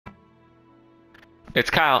It's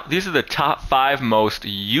Kyle. These are the top 5 most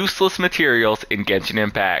useless materials in Genshin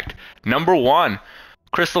Impact. Number 1,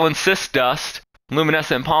 crystalline cyst dust,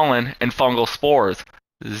 luminescent pollen, and fungal spores.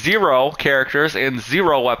 0 characters and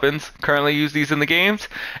 0 weapons currently use these in the games,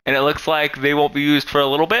 and it looks like they won't be used for a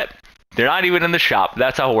little bit. They're not even in the shop.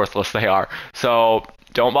 That's how worthless they are. So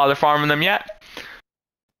don't bother farming them yet.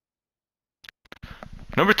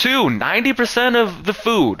 Number 2, 90% of the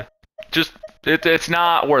food. Just it's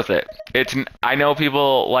not worth it. I know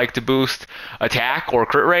people like to boost attack or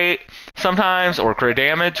crit rate sometimes, or crit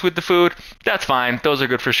damage with the food. That's fine. Those are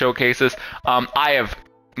good for showcases. I have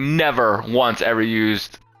never once ever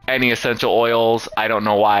used any essential oils. I don't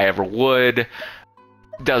know why I ever would.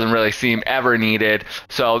 Doesn't really seem ever needed.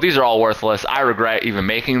 So these are all worthless. I regret even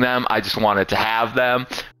making them. I just wanted to have them.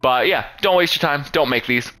 But yeah, don't waste your time. Don't make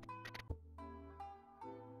these.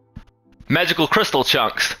 Magical crystal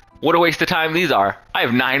chunks. What a waste of time these are. I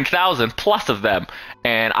have 9,000 plus of them,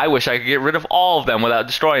 and I wish I could get rid of all of them without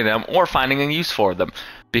destroying them or finding a use for them,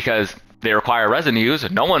 because they require resin to use.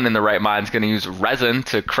 No one in the right mind is going to use resin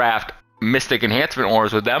to craft mystic enhancement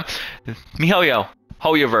ores with them. MiHoYo,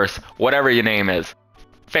 Hoyoverse, whatever your name is,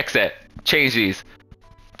 fix it. Change these.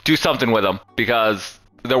 Do something with them, because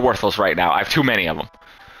they're worthless right now. I have too many of them.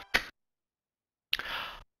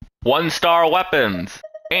 1-star weapons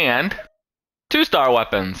and 2-star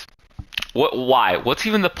weapons. Why? What's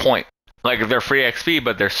even the point? Like, if they're free XP,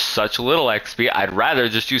 but they're such little XP, I'd rather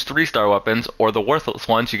just use 3-star weapons or the worthless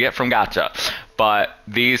ones you get from gacha. But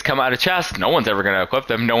these come out of chests. No one's ever going to equip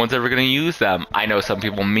them. No one's ever going to use them. I know some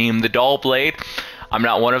people meme the dull blade. I'm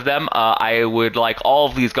not one of them. I would like all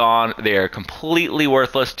of these gone. They're completely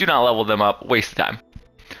worthless. Do not level them up. Waste of time.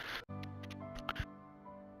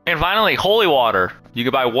 And finally, holy water. You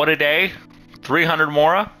can buy 1 a day, 300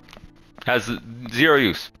 mora. Has 0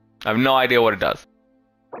 use. I have no idea what it does.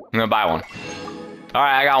 I'm gonna buy one.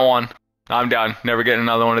 Alright, I got one. I'm done. Never getting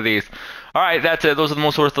another one of these. Alright, that's it. Those are the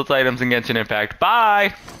most worthless items in Genshin Impact.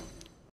 Bye!